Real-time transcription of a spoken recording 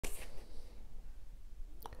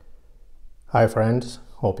Hi friends,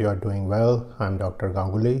 hope you are doing well. I'm Dr.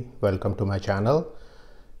 Ganguly. Welcome to my channel.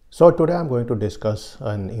 So today I'm going to discuss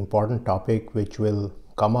an important topic which will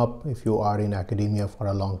come up if you are in academia for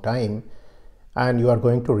a long time, and you are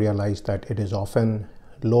going to realize that it is often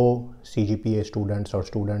low CGPA students or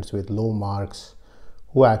students with low marks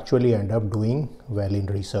who actually end up doing well in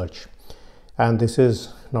research. And this is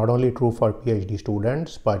not only true for PhD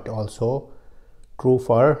students but also true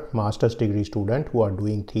for master's degree student who are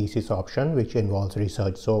doing thesis option which involves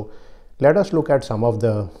research. So let us look at some of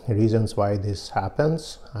the reasons why this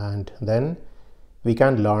happens, and then we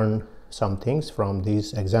can learn some things from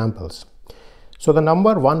these examples. So the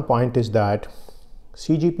number one point is that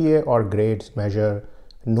CGPA or grades measure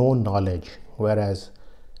known knowledge, whereas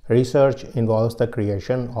research involves the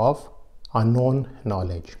creation of unknown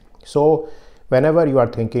knowledge. So whenever you are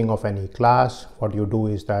thinking of any class, what you do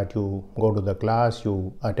is that you go to the class,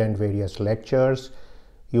 you attend various lectures,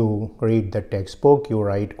 you read the textbook, you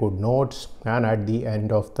write good notes, and at the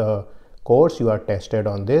end of the course you are tested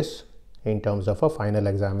on this in terms of a final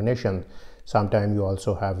examination. Sometimes you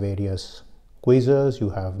also have various quizzes, you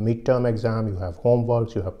have midterm exam, you have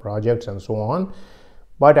homeworks, you have projects and so on.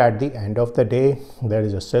 But at the end of the day, there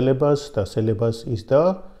is a syllabus. The syllabus is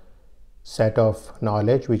the set of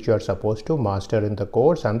knowledge which you are supposed to master in the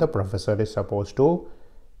course, and the professor is supposed to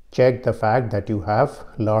check the fact that you have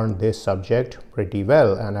learned this subject pretty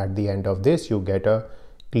well, and at the end of this you get a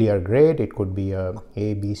clear grade. It could be a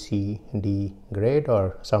B, C, D grade,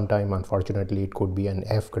 or sometime unfortunately it could be an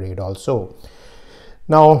F grade also.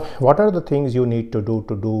 Now, what are the things you need to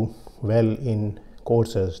do well in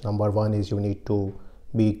courses? Number one is you need to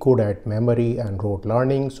be good at memory and rote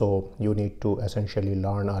learning. So you need to essentially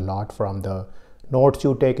learn a lot from the notes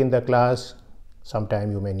you take in the class.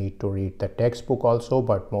 Sometimes you may need to read the textbook also,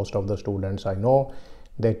 but most of the students I know,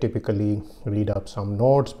 they typically read up some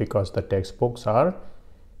notes because the textbooks are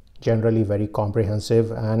generally very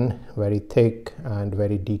comprehensive and very thick and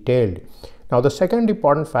very detailed. Now the second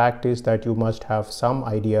important fact is that you must have some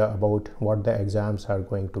idea about what the exams are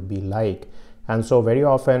going to be like. And so very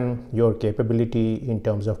often your capability in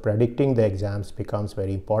terms of predicting the exams becomes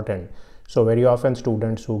very important. So very often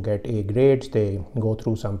students who get A grades, they go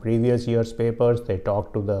through some previous year's papers, they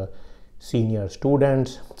talk to the senior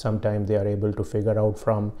students. Sometimes they are able to figure out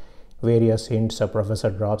from various hints a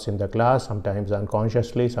professor drops in the class, sometimes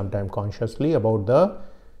unconsciously, sometimes consciously, about the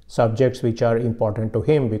subjects which are important to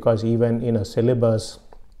him, because even in a syllabus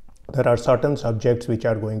there are certain subjects which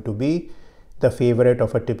are going to be the favorite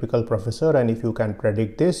of a typical professor, and if you can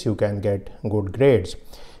predict this, you can get good grades.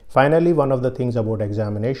 Finally, one of the things about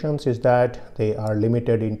examinations is that they are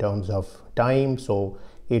limited in terms of time, so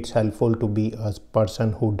it's helpful to be a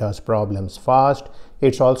person who does problems fast.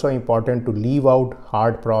 It's also important to leave out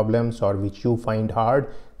hard problems or which you find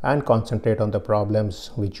hard and concentrate on the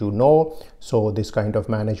problems which you know. So this kind of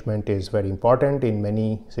management is very important. In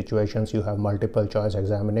many situations you have multiple choice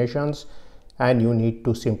examinations and you need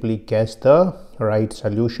to simply guess the right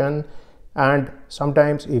solution, and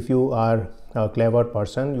sometimes if you are a clever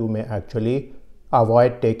person, you may actually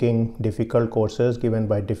avoid taking difficult courses given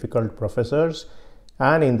by difficult professors,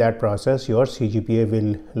 and in that process your CGPA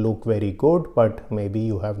will look very good, but maybe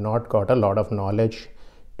you have not got a lot of knowledge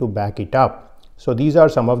to back it up. So these are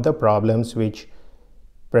some of the problems which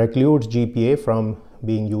precludes GPA from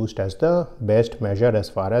being used as the best measure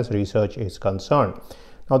as far as research is concerned.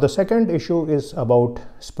 Now the second issue is about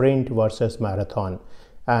sprint versus marathon,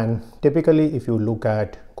 and typically if you look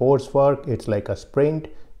at coursework, it's like a sprint,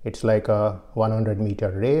 it's like a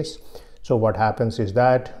 100-meter race. So what happens is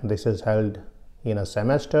that this is held in a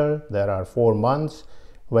semester, there are 4 months.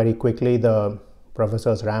 Very quickly the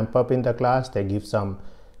professors ramp up in the class, they give some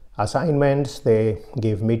assignments, they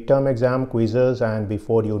give midterm exam, quizzes, and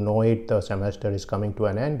before you know it the semester is coming to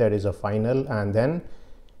an end, there is a final, and then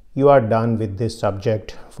you are done with this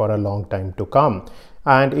subject for a long time to come.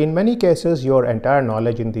 And in many cases your entire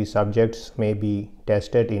knowledge in these subjects may be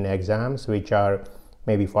tested in exams which are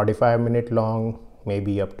maybe 45-minute long,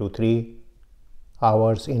 maybe up to 3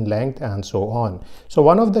 hours in length, and so on. So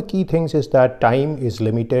one of the key things is that time is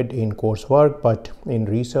limited in coursework, but in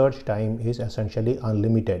research time is essentially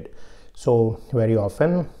unlimited. So very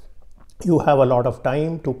often you have a lot of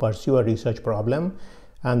time to pursue a research problem,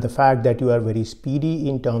 and the fact that you are very speedy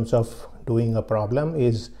in terms of doing a problem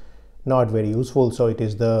is not very useful. So it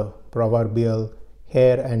is the proverbial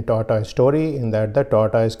hare and tortoise story, in that the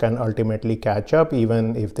tortoise can ultimately catch up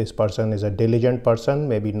even if this person is a diligent person,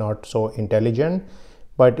 maybe not so intelligent,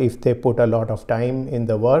 but if they put a lot of time in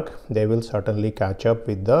the work, they will certainly catch up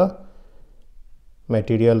with the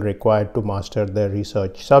material required to master the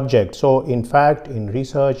research subject. So in fact, in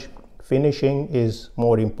research, finishing is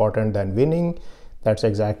more important than winning. That's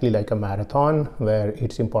exactly like a marathon where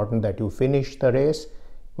it's important that you finish the race.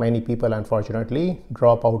 Many people unfortunately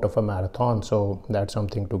drop out of a marathon, so that's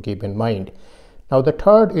something to keep in mind. Now the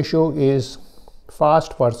third issue is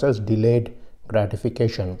fast versus delayed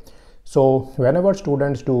gratification. So whenever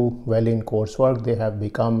students do well in coursework, they have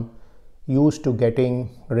become used to getting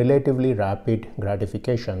relatively rapid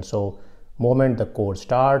gratification. So moment the course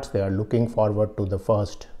starts, they are looking forward to the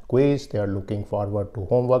first quiz, they are looking forward to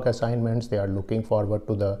homework assignments, they are looking forward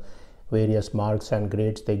to the various marks and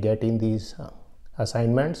grades they get in these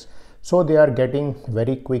assignments. So they are getting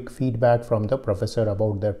very quick feedback from the professor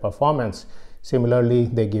about their performance. Similarly,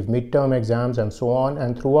 they give midterm exams and so on,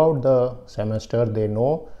 and throughout the semester they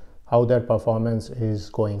know how their performance is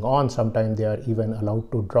going on. Sometimes they are even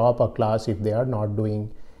allowed to drop a class if they are not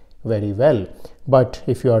doing very well. But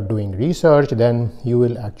if you are doing research, then you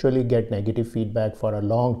will actually get negative feedback for a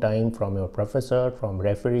long time from your professor, from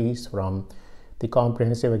referees, from the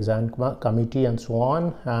comprehensive exam committee and so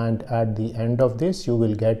on. And at the end of this, you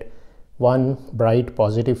will get one bright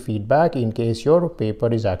positive feedback in case your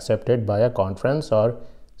paper is accepted by a conference or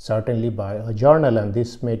certainly by a journal, and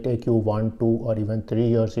this may take you 1, 2 or even 3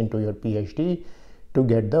 years into your PhD to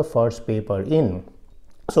get the first paper in.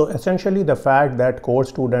 So essentially the fact that course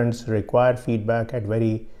students require feedback at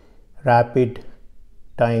very rapid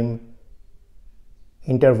time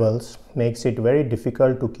intervals makes it very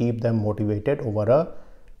difficult to keep them motivated over a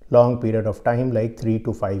long period of time, like 3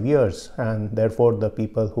 to 5 years, and therefore the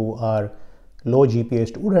people who are low GPA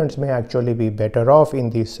students may actually be better off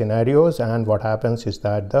in these scenarios. And what happens is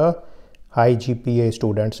that the high GPA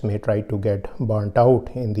students may try to get burnt out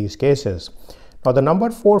in these cases. Now the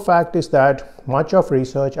number 4 fact is that much of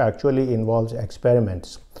research actually involves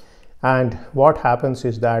experiments, and what happens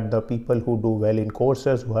is that the people who do well in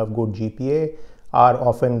courses, who have good GPA, are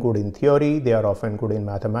often good in theory, they are often good in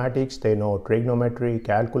mathematics, they know trigonometry,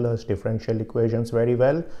 calculus, differential equations very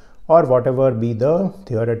well, or whatever be the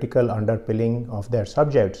theoretical underpinning of their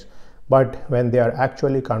subjects. But when they are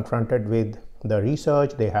actually confronted with the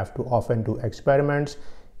research, they have to often do experiments.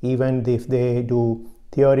 Even if they do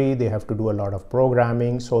theory, they have to do a lot of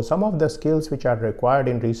programming. So some of the skills which are required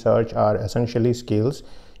in research are essentially skills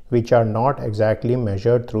which are not exactly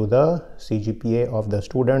measured through the CGPA of the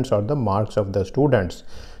students or the marks of the students.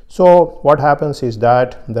 So what happens is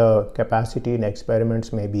that the capacity in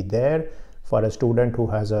experiments may be there for a student who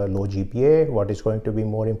has a low GPA. What is going to be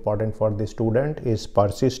more important for the student is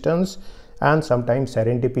persistence and sometimes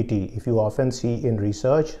serendipity. If you often see in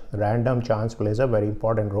research, random chance plays a very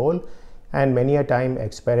important role, and many a time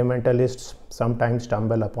experimentalists sometimes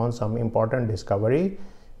stumble upon some important discovery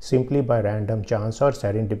simply by random chance or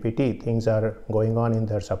serendipity. Things are going on in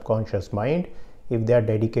their subconscious mind if they are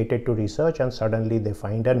dedicated to research, and suddenly they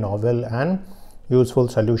find a novel and useful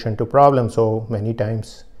solution to problems. So many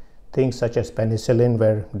times things such as penicillin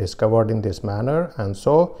were discovered in this manner, and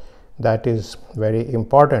so that is very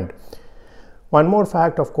important. One more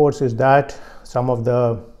fact, of course, is that some of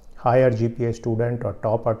the higher GPA student or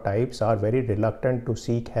topper types are very reluctant to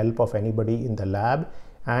seek help of anybody in the lab,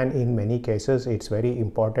 and in many cases it's very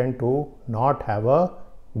important to not have a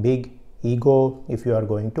big ego if you are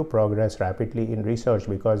going to progress rapidly in research,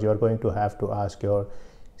 because you are going to have to ask your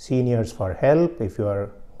seniors for help if you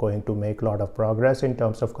are going to make a lot of progress in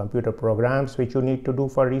terms of computer programs which you need to do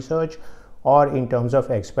for research, or in terms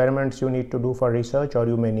of experiments you need to do for research, or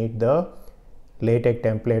you may need the LaTeX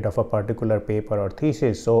template of a particular paper or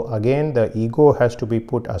thesis. So again, the ego has to be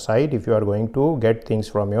put aside if you are going to get things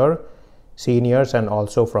from your seniors and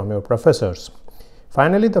also from your professors.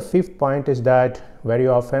 Finally, the 5th point is that very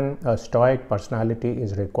often a Stoic personality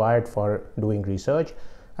is required for doing research,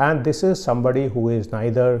 and this is somebody who is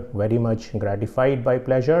neither very much gratified by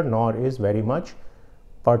pleasure nor is very much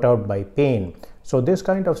put out by pain. So this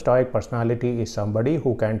kind of Stoic personality is somebody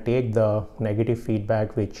who can take the negative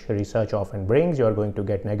feedback which research often brings. You are going to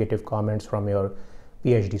get negative comments from your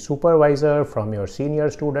PhD supervisor, from your senior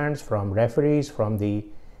students, from referees, from the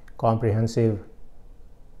comprehensive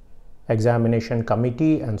examination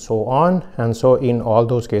committee, and so on. And so in all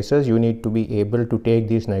those cases, you need to be able to take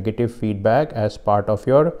this negative feedback as part of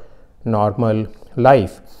your normal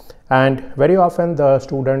life. And very often the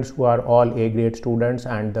students who are all A grade students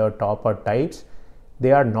and the topper types,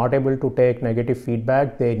 they are not able to take negative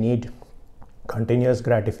feedback. They need continuous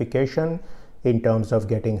gratification in terms of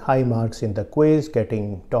getting high marks in the quiz,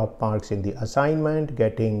 getting top marks in the assignment,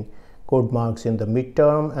 getting good marks in the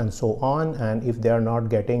midterm, and so on. And if they are not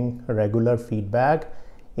getting regular feedback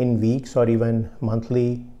in weeks or even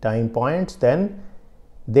monthly time points, then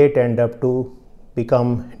they tend up to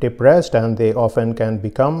become depressed and they often can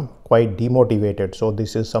become quite demotivated. So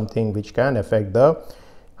this is something which can affect the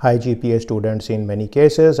high GPA students in many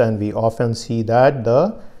cases, and we often see that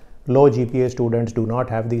the low GPA students do not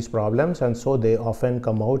have these problems, and so they often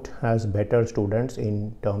come out as better students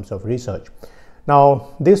in terms of research.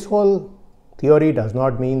 Now, this whole theory does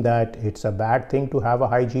not mean that it's a bad thing to have a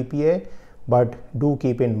high GPA, but do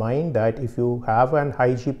keep in mind that if you have a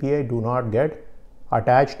high GPA, do not get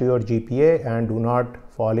attached to your GPA and do not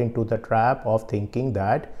fall into the trap of thinking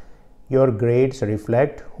that your grades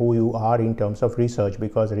reflect who you are in terms of research,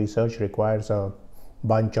 because research requires a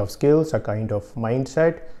bunch of skills, a kind of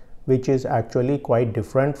mindset, which is actually quite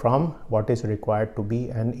different from what is required to be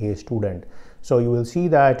an A student. So you will see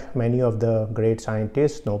that many of the great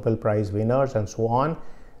scientists, Nobel Prize winners and so on,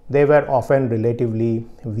 they were often relatively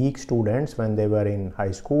weak students when they were in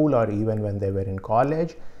high school or even when they were in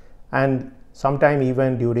college, and sometime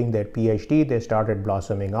even during their PhD they started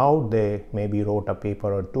blossoming out. They maybe wrote a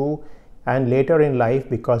paper or two, and later in life,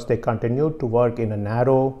 because they continued to work in a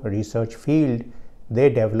narrow research field, they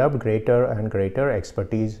developed greater and greater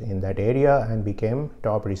expertise in that area and became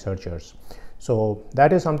top researchers. So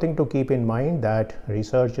that is something to keep in mind, that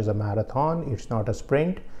research is a marathon, it's not a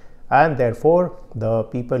sprint, and therefore the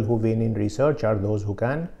people who win in research are those who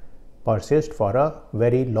can persist for a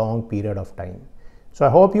very long period of time. So I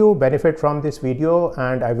hope you benefit from this video,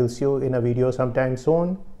 and I will see you in a video sometime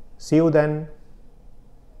soon. See you then.